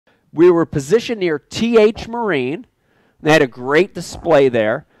We were positioned near T-H Marine. They had a great display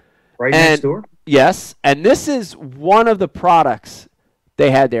there. Right next door? Yes, and this is one of the products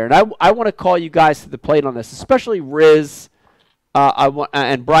they had there. And I want to call you guys to the plate on this, especially Riz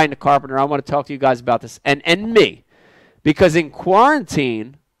and Brian the Carpenter. I want to talk to you guys about this, and me. Because in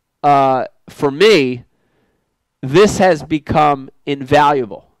quarantine, for me, this has become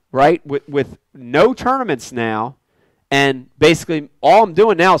invaluable, right? With no tournaments now, and basically all I'm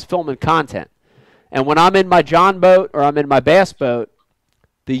doing now is filming content. And when I'm in my John boat or I'm in my bass boat,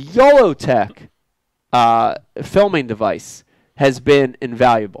 the Yolotek filming device has been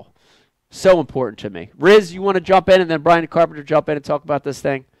invaluable. So important to me. Riz, you want to jump in, and then Brian Carpenter jump in and talk about this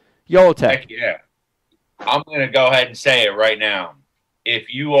thing? Yolotek. Heck yeah. I'm going to go ahead and say it right now.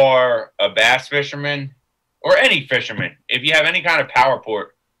 If you are a bass fisherman or any fisherman, if you have any kind of power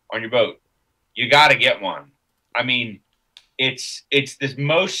port on your boat, you got to get one. I mean, it's this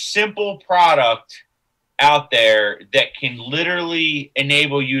most simple product out there that can literally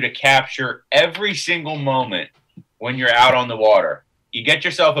enable you to capture every single moment when you're out on the water. You get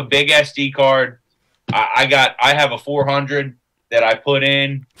yourself a big SD card. I have a 400 that I put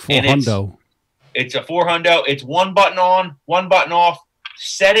in. It's a 400. It's one button on, one button off.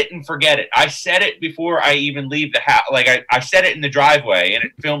 Set it and forget it. I set it before I even leave the house. Like I set it in the driveway, and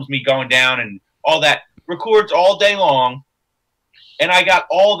it films me going down and all that. Records all day long, and I got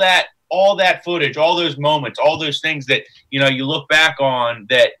all that footage, all those moments, all those things that you look back on,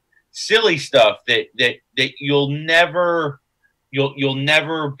 that silly stuff that you'll never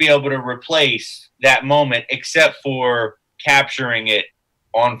be able to replace that moment except for capturing it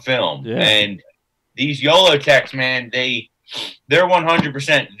on film. Yeah. And these Yoloteks, man, they're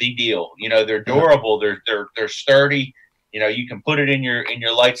 100% the deal. They're durable. They're sturdy. You can put it in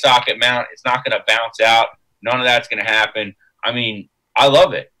your light socket mount. It's not going to bounce out. None of that's going to happen. I mean, I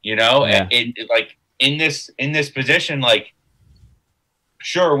love it. Yeah. And like in this position, like,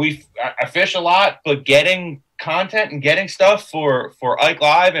 sure, I fish a lot, but getting content and getting stuff for Ike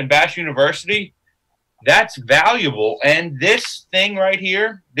Live and Bass University, that's valuable. And this thing right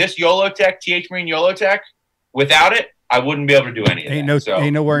here, this Yolotek, T-H Marine Yolotek, without it, I wouldn't be able to do any of that.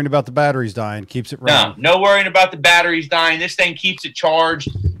 Ain't no worrying about the batteries dying. Keeps it running. No worrying about the batteries dying. This thing keeps it charged.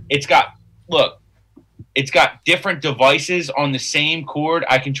 It's got different devices on the same cord.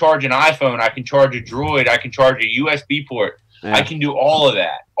 I can charge an iPhone. I can charge a Droid. I can charge a USB port. Yeah. I can do all of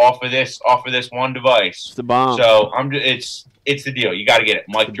that off of this one device. It's the bomb. So it's the deal. You got to get it.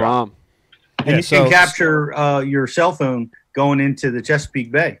 Mic drop. And you can capture your cell phone going into the Chesapeake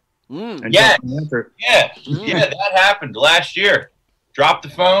Bay. Yeah, that happened last year. Dropped the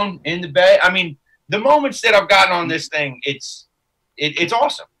phone in the bay. I mean, the moments that I've gotten on this thing, it's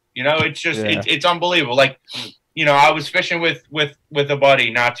awesome. It's just it's unbelievable. Like, I was fishing with a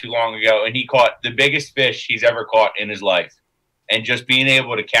buddy not too long ago, and he caught the biggest fish he's ever caught in his life, and just being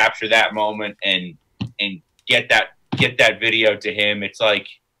able to capture that moment and get that video to him, it's like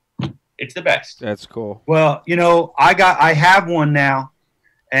it's the best. That's cool. Well, I have one now.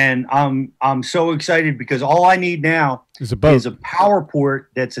 And I'm so excited because all I need now is a power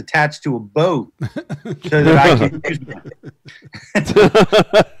port that's attached to a boat so that I can use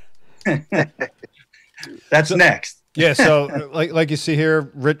it. That's next. Yeah, so like you see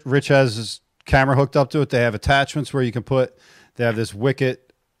here, Rich has his camera hooked up to it. They have attachments where you can they have this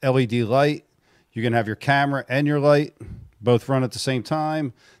Wicket LED light. You can have your camera and your light both run at the same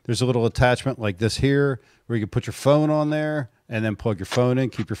time. There's a little attachment like this here where you can put your phone on there and then plug your phone in,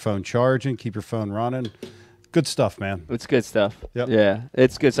 keep your phone charging, keep your phone running. Good stuff, man. It's good stuff. Yep. Yeah,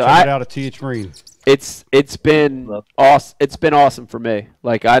 it's good stuff. Check it out at T-H Marine. It's been awesome. It's been awesome for me.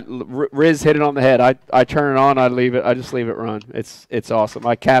 Like Riz hit it on the head. I turn it on, I just leave it run. It's awesome.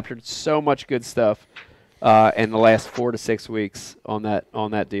 I captured so much good stuff in the last 4 to 6 weeks on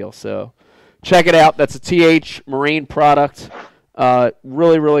that deal. So check it out. That's a T-H Marine product.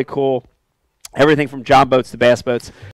 Really, really cool. Everything from John boats to bass boats.